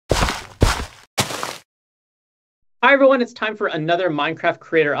Hi everyone, it's time for another Minecraft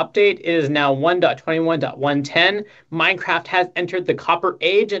creator update. It is now 1.21.110. Minecraft has entered the Copper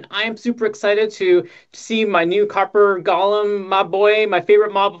Age, and I am super excited to see my new Copper Golem, my boy, my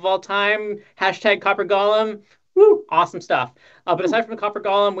favorite mob of all time. Hashtag Copper Golem. Woo, awesome stuff. But aside from the Copper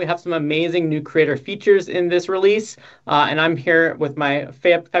Golem, we have some amazing new creator features in this release, and I'm here with my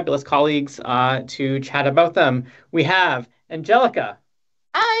fabulous colleagues to chat about them. We have Angelica.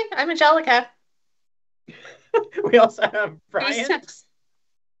 Hi, I'm Angelica. We also have Who's Brian. next?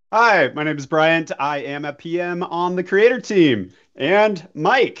 Hi, my name is Bryant. I am a PM on the creator team. And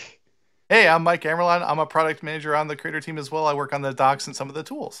Mike. Hey, I'm Mike Amerlon. I'm a product manager on the creator team as well. I work on the docs and some of the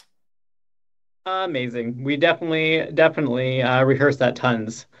tools. Amazing. We definitely rehearsed that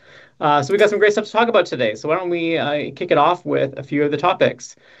tons. So we got some great stuff to talk about today. So why don't we kick it off with a few of the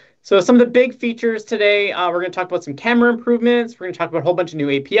topics? So some of the big features today, we're going to talk about some camera improvements. We're going to talk about a whole bunch of new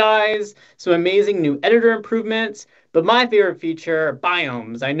APIs, some amazing new editor improvements. But my favorite feature,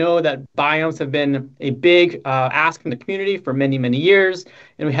 biomes. I know that biomes have been a big ask from the community for many, many years,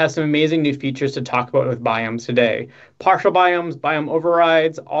 and we have some amazing new features to talk about with biomes today. Partial biomes, biome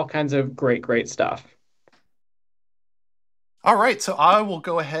overrides, all kinds of great, great stuff. All right, so I will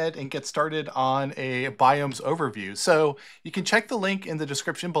go ahead and get started on a biomes overview. So you can check the link in the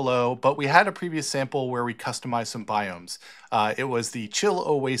description below, but we had a previous sample where we customized some biomes. It was the Chill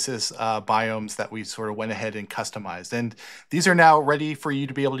Oasis biomes that we sort of went ahead and customized. And these are now ready for you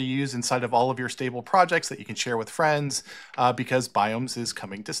to be able to use inside of all of your stable projects that you can share with friends because biomes is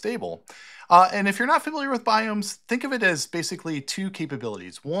coming to stable. And if you're not familiar with biomes, think of it as basically two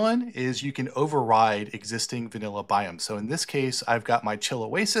capabilities. One is you can override existing vanilla biomes. So in this case, I've got my Chill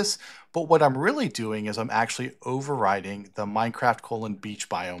Oasis, but what I'm really doing is I'm actually overriding the Minecraft beach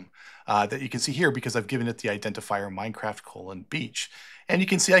biome that you can see here because I've given it the identifier Minecraft beach. And you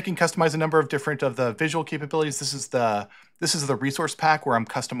can see I can customize a number of different of the visual capabilities. This is the resource pack where I'm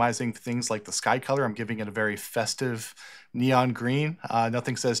customizing things like the sky color. I'm giving it a very festive neon green.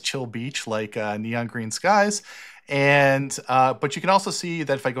 Nothing says chill beach like neon green skies. And but you can also see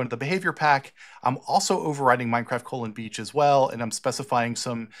that if I go into the behavior pack, I'm also overriding Minecraft beach as well, and I'm specifying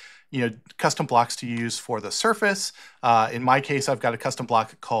some custom blocks to use for the surface. In my case, I've got a custom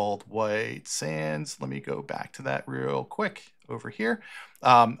block called white sands. Let me go back to that real quick over here.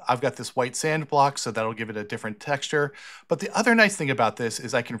 I've got this white sand block, so that'll give it a different texture. But the other nice thing about this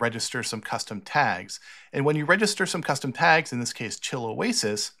is I can register some custom tags. And when you register some custom tags, in this case, Chill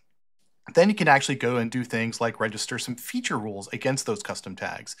Oasis, then you can actually go and do things like register some feature rules against those custom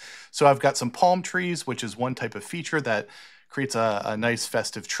tags. So I've got some palm trees, which is one type of feature that creates a nice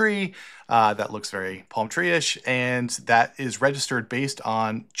festive tree that looks very palm tree-ish, and that is registered based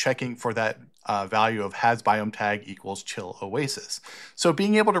on checking for that value of has biome tag equals Chill Oasis. So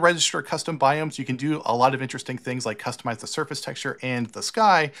being able to register custom biomes, you can do a lot of interesting things like customize the surface texture and the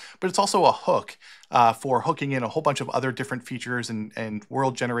sky, but it's also a hook for hooking in a whole bunch of other different features and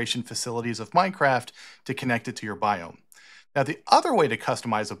world generation facilities of Minecraft to connect it to your biome. Now, the other way to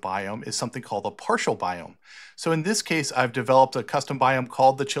customize a biome is something called a partial biome. So in this case, I've developed a custom biome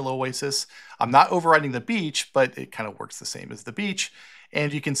called the Chill Oasis. I'm not overriding the beach, but it kind of works the same as the beach.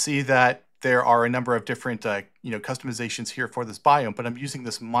 And you can see that there are a number of different customizations here for this biome, but I'm using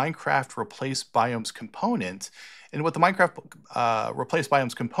this Minecraft Replace Biomes component. And what the Minecraft Replace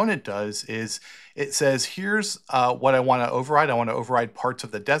Biomes component does is it says, here's what I want to override. I want to override parts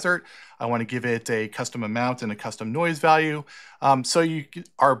of the desert. I want to give it a custom amount and a custom noise value. So you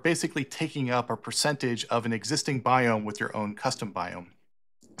are basically taking up a percentage of an existing biome with your own custom biome.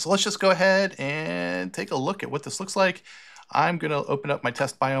 So let's just go ahead and take a look at what this looks like. I'm going to open up my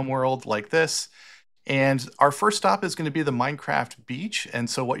test biome world like this. And our first stop is going to be the Minecraft beach. And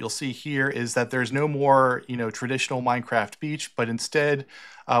so what you'll see here is that there's no more, traditional Minecraft beach, but instead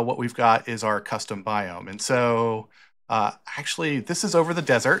what we've got is our custom biome. And so actually, this is over the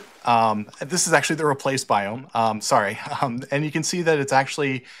desert. This is actually the replace biome. Sorry. And you can see that it's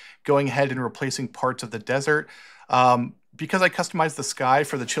actually going ahead and replacing parts of the desert. Because I customized the sky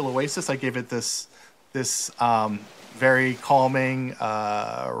for the Chill Oasis, I gave it this very calming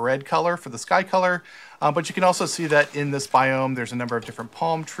red color for the sky color. But you can also see that in this biome, there's a number of different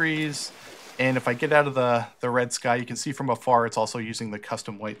palm trees. And if I get out of the red sky, you can see from afar, it's also using the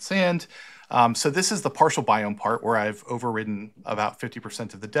custom white sand. So this is the partial biome part where I've overridden about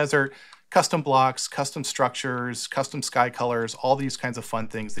 50% of the desert, custom blocks, custom structures, custom sky colors, all these kinds of fun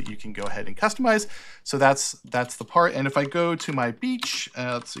things that you can go ahead and customize. So that's the part. And if I go to my beach,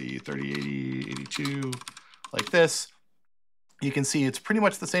 let's see, 30, 80, 82, like this, you can see it's pretty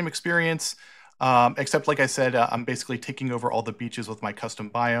much the same experience. Except like I said, I'm basically taking over all the beaches with my custom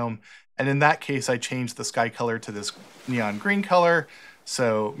biome. And in that case, I changed the sky color to this neon green color.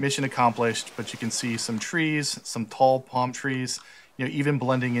 So mission accomplished, but you can see some trees, some tall palm trees, even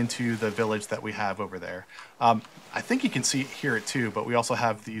blending into the village that we have over there. I think you can hear it too, but we also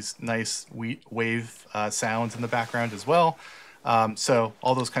have these nice wave sounds in the background as well. So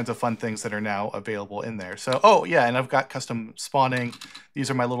all those kinds of fun things that are now available in there. So, oh yeah, and I've got custom spawning.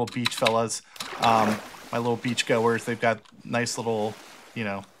 These are my little beach fellas, my little beach goers. They've got nice little,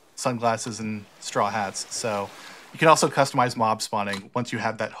 sunglasses and straw hats. So you can also customize mob spawning once you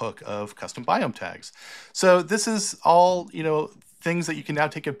have that hook of custom biome tags. So this is all, things that you can now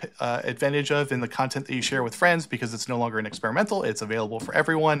take advantage of in the content that you share with friends, because it's no longer an experimental, it's available for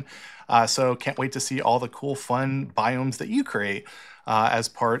everyone. So can't wait to see all the cool, fun biomes that you create as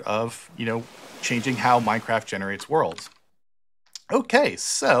part of, changing how Minecraft generates worlds. Okay,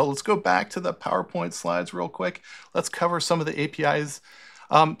 so let's go back to the PowerPoint slides real quick. Let's cover some of the APIs.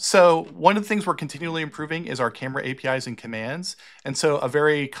 So one of the things we're continually improving is our camera APIs and commands. And so a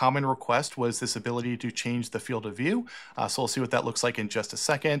very common request was this ability to change the field of view. So we'll see what that looks like in just a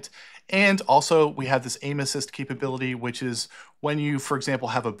second. And also we have this aim assist capability, which is when you, for example,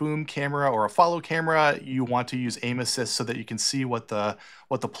 have a boom camera or a follow camera, you want to use aim assist so that you can see what the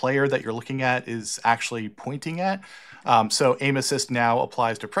player that you're looking at is actually pointing at. So aim assist now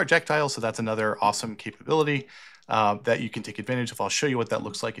applies to projectiles. So that's another awesome capability that you can take advantage of. I'll show you what that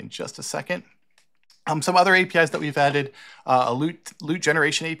looks like in just a second. Some other APIs that we've added, a loot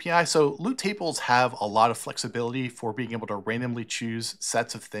generation API. So loot tables have a lot of flexibility for being able to randomly choose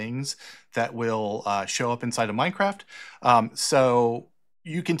sets of things that will show up inside of Minecraft. So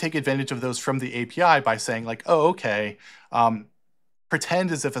you can take advantage of those from the API by saying like, oh, okay,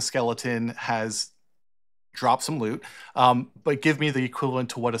 pretend as if a skeleton has drop some loot, but give me the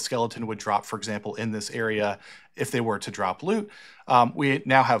equivalent to what a skeleton would drop, for example, in this area if they were to drop loot. We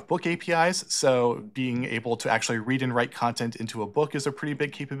now have book APIs, so being able to actually read and write content into a book is a pretty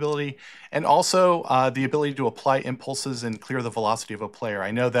big capability. And also the ability to apply impulses and clear the velocity of a player.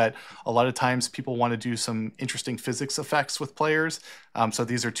 I know that a lot of times people want to do some interesting physics effects with players, so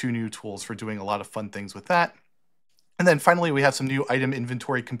these are two new tools for doing a lot of fun things with that. And then finally, we have some new item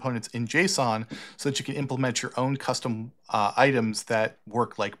inventory components in JSON so that you can implement your own custom items that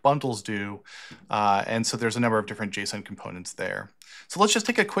work like bundles do. And so there's a number of different JSON components there. So let's just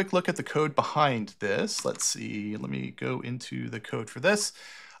take a quick look at the code behind this. Let's see, let me go into the code for this.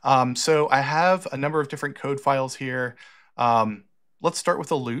 So I have a number of different code files here. Let's start with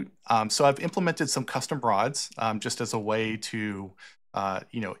the loot. So I've implemented some custom rods just as a way to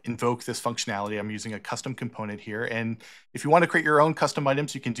invoke this functionality. I'm using a custom component here. And if you want to create your own custom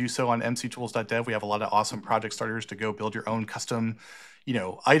items, you can do so on mctools.dev. We have a lot of awesome project starters to go build your own custom,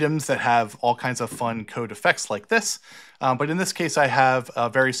 items that have all kinds of fun code effects like this. But in this case, I have a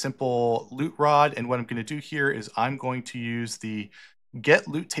very simple loot rod. And what I'm going to do here is I'm going to use the get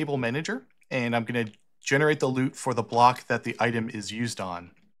loot table manager, and I'm going to generate the loot for the block that the item is used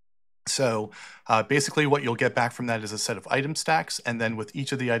on. So basically what you'll get back from that is a set of item stacks. And then with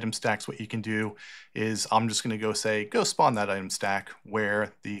each of the item stacks, what you can do is I'm just going to go spawn that item stack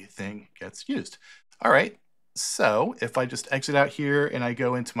where the thing gets used. All right. So if I just exit out here and I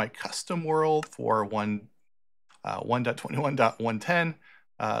go into my custom world for 1.21.110,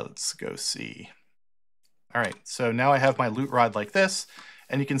 let's go see. All right. So now I have my loot rod like this,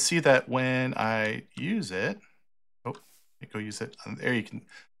 and you can see that when I use it, go use it. There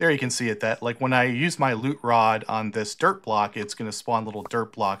you can see it, that like when I use my loot rod on this dirt block, it's going to spawn little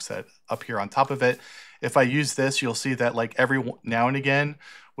dirt blocks that up here on top of it. If I use this, you'll see that like every now and again,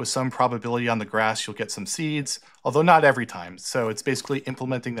 with some probability on the grass, you'll get some seeds, although not every time. So it's basically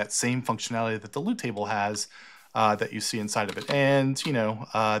implementing that same functionality that the loot table has that you see inside of it. And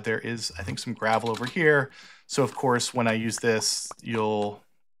there is, I think, some gravel over here. So of course, when I use this, you'll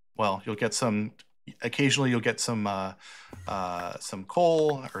get some. Occasionally, you'll get some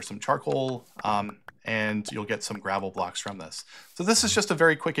coal or some charcoal, and you'll get some gravel blocks from this. So this is just a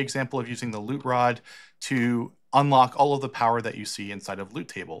very quick example of using the loot rod to unlock all of the power that you see inside of loot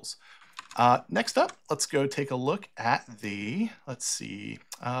tables. Next up, let's go take a look at the, let's see,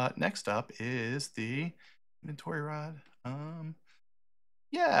 next up is the inventory rod.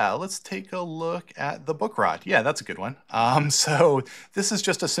 Yeah, let's take a look at the book rod. Yeah, that's a good one. So this is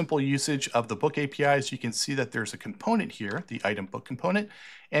just a simple usage of the book APIs. You can see that there's a component here, the item book component.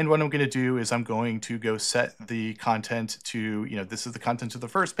 And what I'm going to do is I'm going to go set the content to, this is the content to the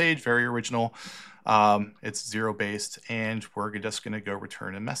first page, very original. It's 0 based, and we're just going to go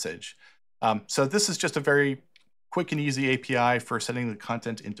return a message. So this is just a very quick and easy API for setting the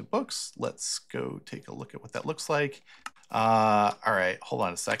content into books. Let's go take a look at what that looks like. All right, hold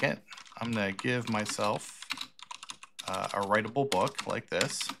on a second. I'm going to give myself a writable book like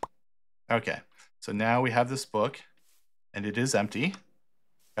this. Okay, so now we have this book, and it is empty.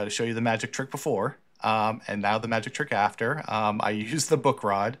 Got to show you the magic trick before, and now the magic trick after. I used the book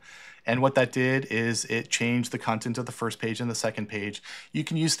rod, and what that did is it changed the content of the first page and the second page. You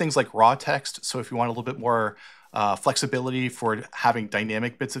can use things like raw text, so if you want a little bit more flexibility for having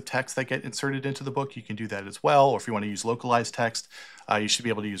dynamic bits of text that get inserted into the book, you can do that as well. Or if you want to use localized text, you should be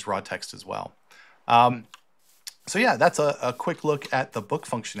able to use raw text as well. So yeah, that's a quick look at the book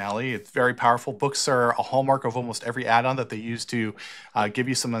functionality. It's very powerful. Books are a hallmark of almost every add-on that they use to give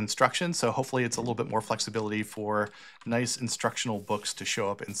you some instructions. So hopefully it's a little bit more flexibility for nice instructional books to show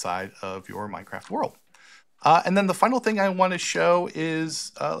up inside of your Minecraft world. And then the final thing I want to show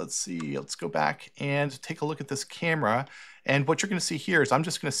is, let's see, let's go back and take a look at this camera. And what you're going to see here is I'm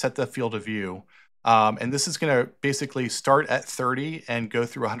just going to set the field of view. And this is going to basically start at 30 and go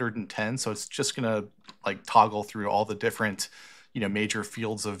through 110. So it's just going to like toggle through all the different, major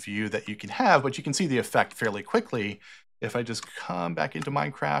fields of view that you can have, but you can see the effect fairly quickly. If I just come back into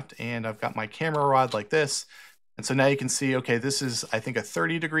Minecraft and I've got my camera rod like this, and so now you can see, okay, this is, I think, a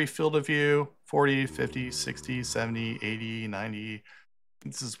 30-degree field of view, 40, 50, 60, 70, 80, 90,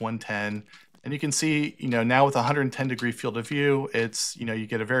 this is 110. And you can see, now with a 110-degree field of view, it's, you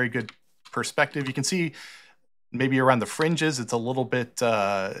get a very good perspective. You can see maybe around the fringes, it's a little bit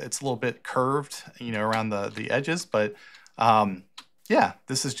curved, around the edges. But yeah,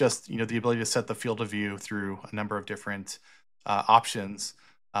 this is just, the ability to set the field of view through a number of different options.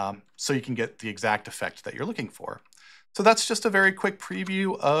 So you can get the exact effect that you're looking for. So that's just a very quick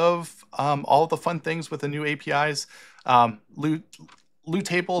preview of all the fun things with the new APIs. Loot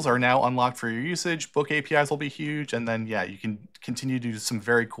tables are now unlocked for your usage. Book APIs will be huge. And then, yeah, you can continue to do some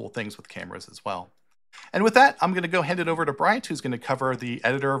very cool things with cameras as well. And with that, I'm going to go hand it over to Bryant, who's going to cover the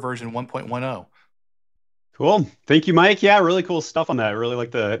editor version 1.10. Cool. Thank you, Mike. Yeah, really cool stuff on that. I really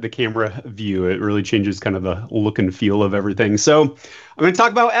like the camera view. It really changes kind of the look and feel of everything. So I'm going to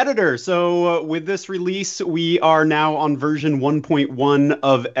talk about Editor. So with this release, we are now on version 1.1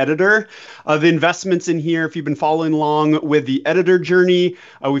 of Editor. The investments in here, if you've been following along with the Editor journey,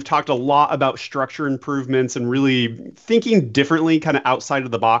 we've talked a lot about structure improvements and really thinking differently kind of outside of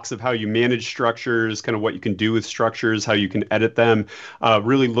the box of how you manage structures, kind of what you can do with structures, how you can edit them,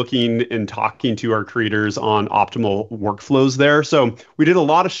 really looking and talking to our creators on optimal workflows there. So we did a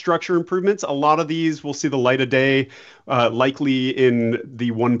lot of structure improvements. A lot of these will see the light of day likely in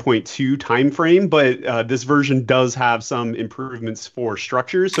the 1.2 timeframe, but this version does have some improvements for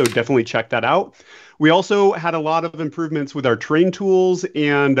structures, so definitely check that out. We also had a lot of improvements with our terrain tools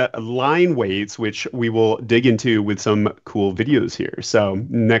and line weights, which we will dig into with some cool videos here. So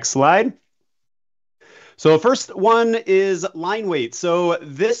next slide. So the first one is line weight. So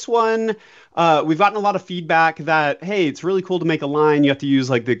this one, we've gotten a lot of feedback that, hey, it's really cool to make a line. You have to use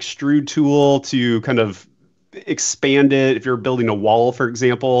like the extrude tool to kind of expand it. If you're building a wall, for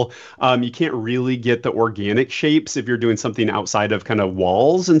example, you can't really get the organic shapes if you're doing something outside of kind of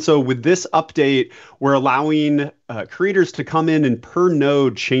walls. And so with this update, we're allowing creators to come in and per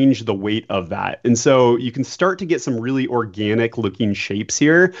node change the weight of that. And so you can start to get some really organic looking shapes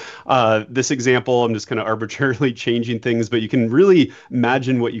here. This example, I'm just kind of arbitrarily changing things, but you can really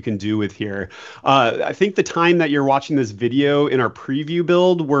imagine what you can do with here. I think the time that you're watching this video in our preview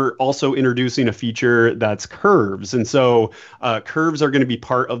build, we're also introducing a feature that's curves. And so curves are going to be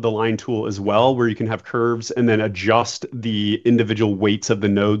part of the line tool as well, where you can have curves and then adjust the individual weights of the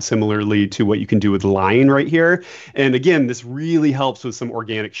node similarly to what you can do with line right here. And again, this really helps with some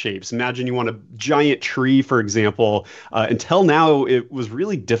organic shapes. Imagine you want a giant tree, for example. Until now, it was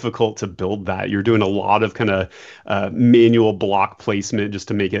really difficult to build that. You're doing a lot of kind of manual block placement just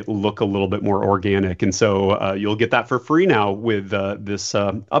to make it look a little bit more organic. And so you'll get that for free now with this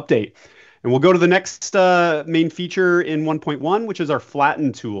update. And we'll go to the next main feature in 1.1, which is our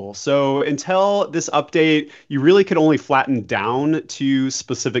flatten tool. So until this update, you really could only flatten down to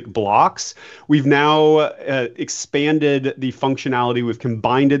specific blocks. We've now expanded the functionality. We've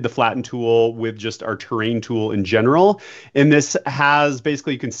combined the flatten tool with just our terrain tool in general. And this has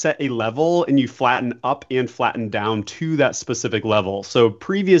basically, you can set a level and you flatten up and flatten down to that specific level. So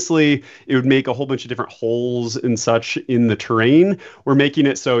previously, it would make a whole bunch of different holes and such in the terrain. We're making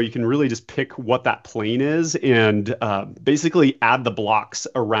it so you can really just pick what that plane is and basically add the blocks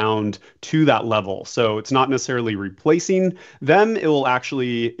around to that level. So it's not necessarily replacing them. It will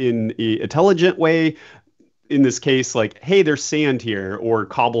actually, in an intelligent way, in this case, like, hey, there's sand here or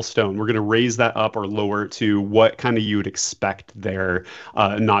cobblestone. We're going to raise that up or lower it to what kind of you would expect there,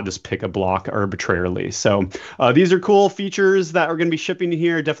 not just pick a block arbitrarily. So these are cool features that are going to be shipping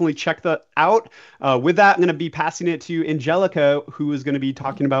here. Definitely check that out. With that, I'm going to be passing it to Angelica, who is going to be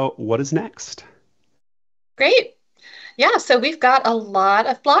talking about what is next. Great. Yeah, so we've got a lot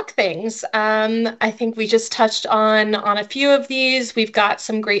of block things. I think we just touched on a few of these. We've got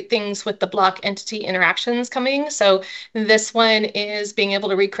some great things with the block entity interactions coming. So this one is being able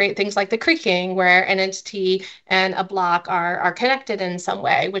to recreate things like the creaking, where an entity and a block are connected in some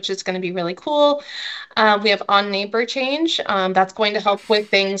way, which is going to be really cool. We have on neighbor change. That's going to help with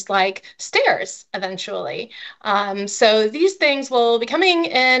things like stairs eventually. So these things will be coming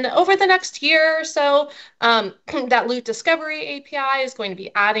in over the next year or so. That loot discovery API is going to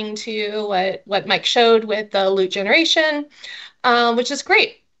be adding to what Mike showed with the loot generation, which is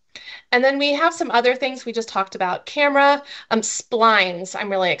great. And then we have some other things we just talked about. Camera, splines, I'm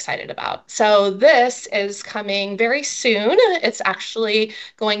really excited about. So this is coming very soon. It's actually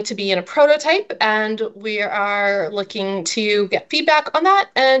going to be in a prototype, and we are looking to get feedback on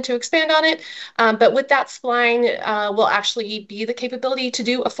that and to expand on it. But with that spline will actually be the capability to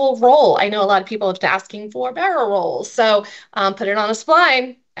do a full roll. I know a lot of people have been asking for barrel rolls. So put it on a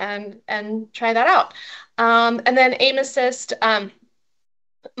spline and try that out. And then aim assist.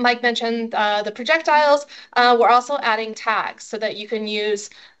 Mike mentioned the projectiles. We're also adding tags so that you can use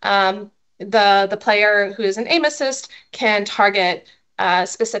the player who is an aim assist can target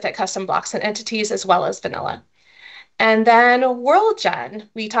specific custom blocks and entities as well as vanilla. And then world gen,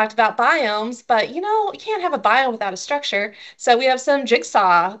 we talked about biomes, but you can't have a biome without a structure. So we have some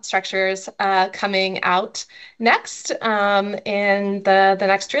jigsaw structures coming out next in the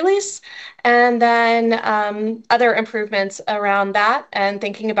next release. And then other improvements around that and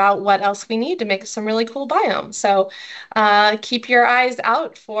thinking about what else we need to make some really cool biomes. So keep your eyes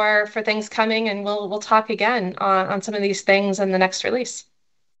out for things coming, and we'll talk again on some of these things in the next release.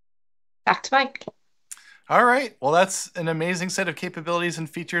 Back to Mike. All right. Well, that's an amazing set of capabilities and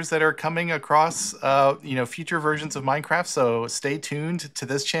features that are coming across, future versions of Minecraft. So stay tuned to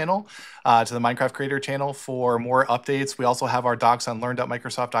this channel, to the Minecraft Creator channel for more updates. We also have our docs on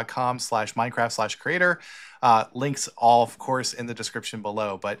learn.microsoft.com/Minecraft/creator. Links all, of course, in the description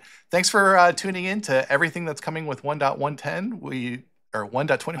below. But thanks for tuning in to everything that's coming with 1.110.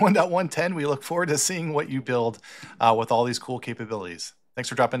 1.21.110. We look forward to seeing what you build with all these cool capabilities. Thanks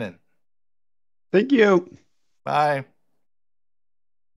for dropping in. Thank you. Bye.